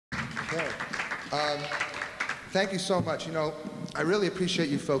Okay. Thank you so much. You know, I really appreciate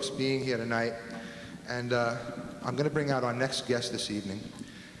you folks being here tonight. And I'm going to bring out our next guest this evening.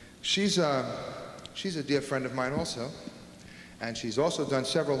 She's a dear friend of mine also. And she's also done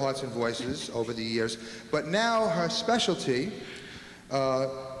several Hearts and Voices over the years. But now her specialty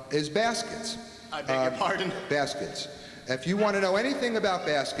is baskets. I beg your pardon? Baskets. If you want to know anything about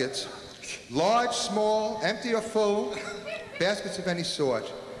baskets, large, small, empty or full, baskets of any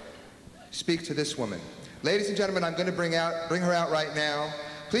sort, speak to this woman. Ladies and gentlemen, I'm going to bring her out right now.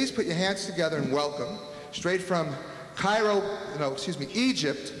 Please put your hands together and welcome, straight from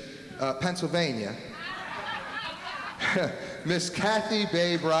Egypt, Pennsylvania, Miss Kathy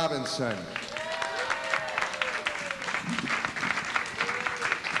Babe Robinson.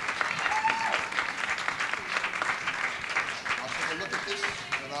 I'll take a look at this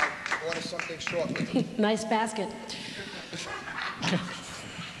and I'll order something shortly. Nice basket.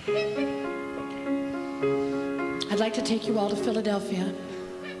 I'd like to take you all to Philadelphia.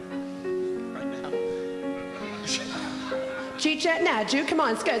 G-chat now, Jew, come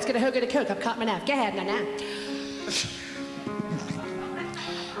on, let's get a hook and a coke. I've caught my knife. Go ahead, now.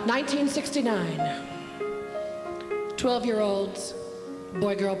 1969. 12-year-olds,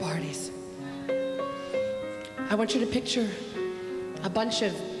 boy-girl parties. I want you to picture a bunch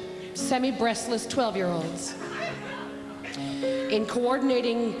of semi-breastless 12-year-olds in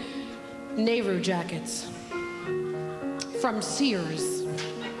coordinating Nehru jackets from Sears.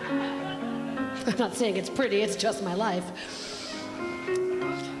 I'm not saying it's pretty, it's just my life.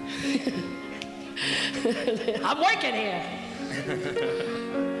 I'm working here.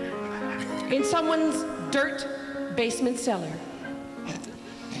 In someone's dirt basement cellar.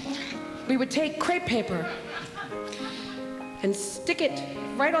 We would take crepe paper and stick it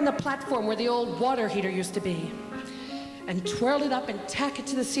right on the platform where the old water heater used to be, and twirl it up and tack it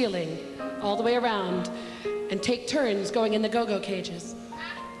to the ceiling all the way around, and take turns going in the go-go cages.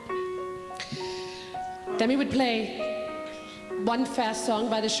 Then we would play one fast song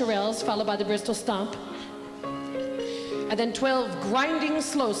by the Shirelles, followed by the Bristol Stomp, and then 12 grinding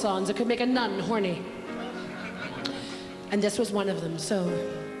slow songs that could make a nun horny. And this was one of them, so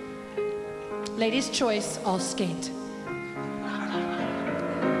ladies' choice, all skate.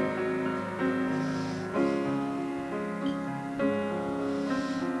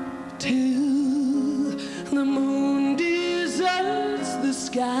 Till the moon deserts the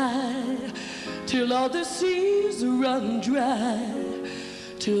sky, till all the seas run dry,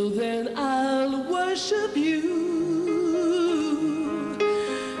 till then I'll worship you.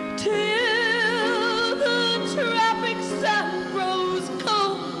 Till the tropic sun grows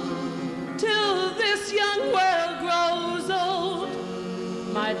cold, till this young world grows old,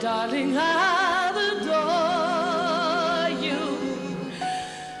 my darling, I'll adore you.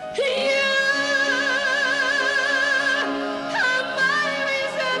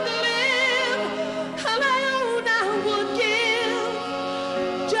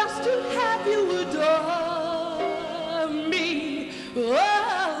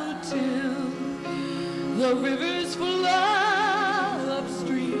 The rivers flow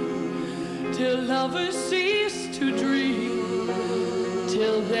upstream, till lovers cease to dream.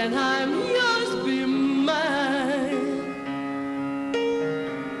 Till then I'm yours, be mine.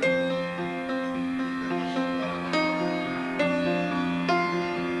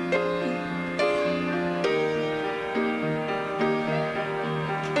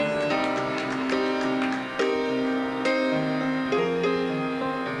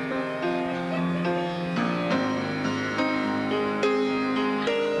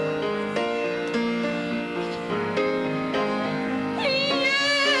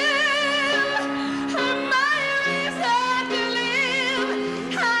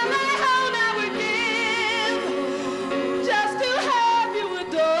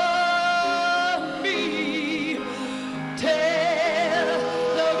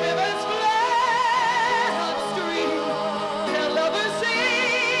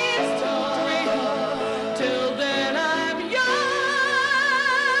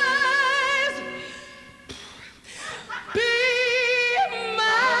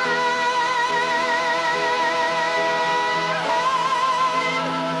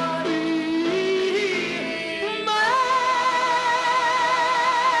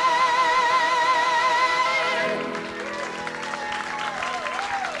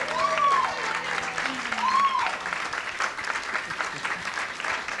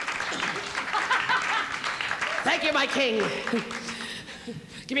 Thank you, my king.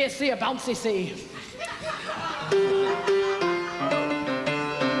 Give me a C, a bouncy C.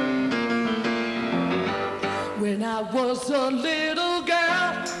 When I was a little girl,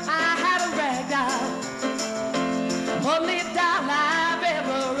 I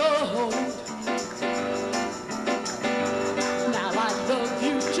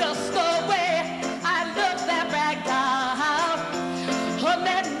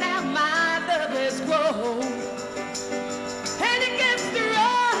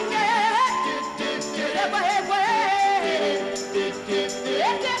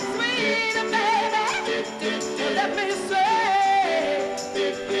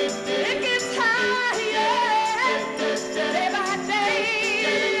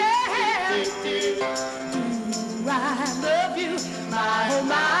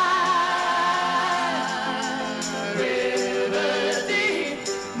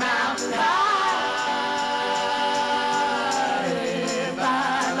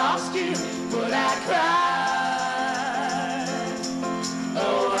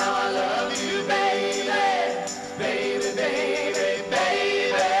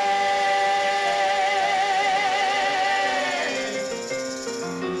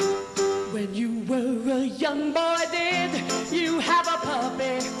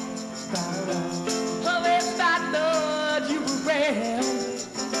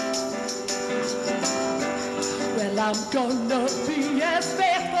I'm gonna be as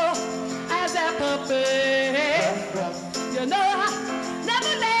faithful as that puppy. You know I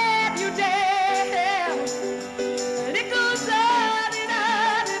never let you down. And it goes on and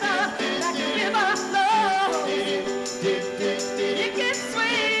on and on like a river flows. It gets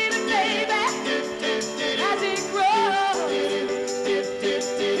sweeter, baby, as it grows.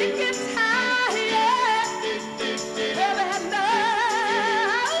 It gets higher every night.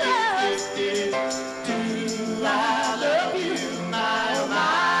 Do I love you, my, oh my?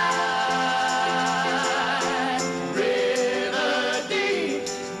 River deep,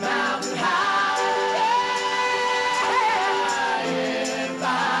 mountain high. If I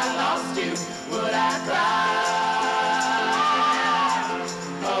lost you, would I cry?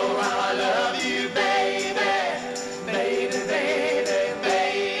 Oh, how I love you, baby, baby, baby,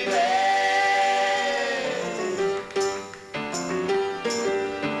 baby.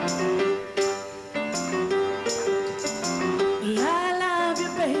 I love you,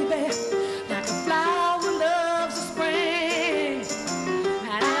 baby, like a flower loves the spring.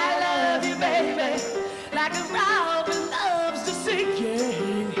 And I love you, baby, like a robin loves to sing.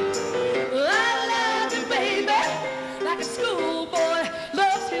 I love you, baby, like a schoolboy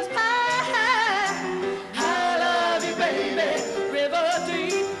loves his pie. I love you, baby, river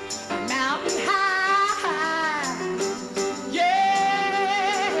deep, mountain high. Yeah,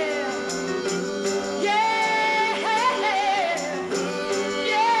 yeah, yeah.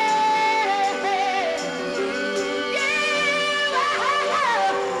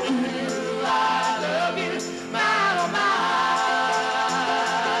 I love you, my, oh my.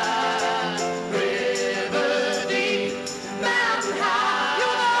 River deep, mountain high. You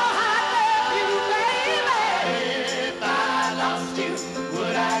know I love you, baby. If I lost you,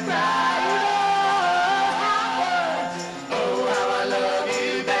 would I cry? You know I would. Oh, how I love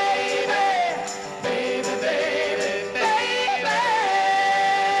you, baby, baby, baby, baby.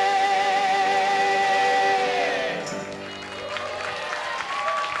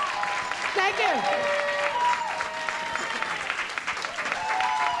 Thank you.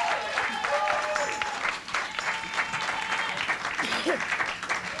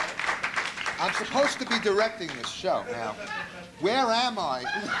 I'm supposed to be directing this show now. Where am I?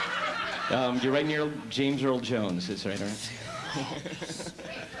 You're right near James Earl Jones. It's right around.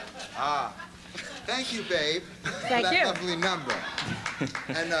 Thank you, babe, Thank for that you. lovely number.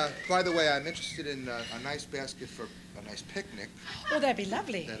 And by the way, I'm interested in a nice basket for a nice picnic Oh, that'd be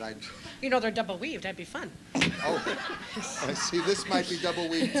lovely. that I... You know, they're double weaved. That'd be fun. Oh, I see. This might be double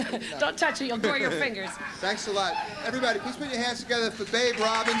weaved. No. Don't touch it. You'll gore your fingers. Thanks a lot. Everybody, please put your hands together for Babe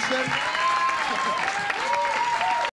Robinson.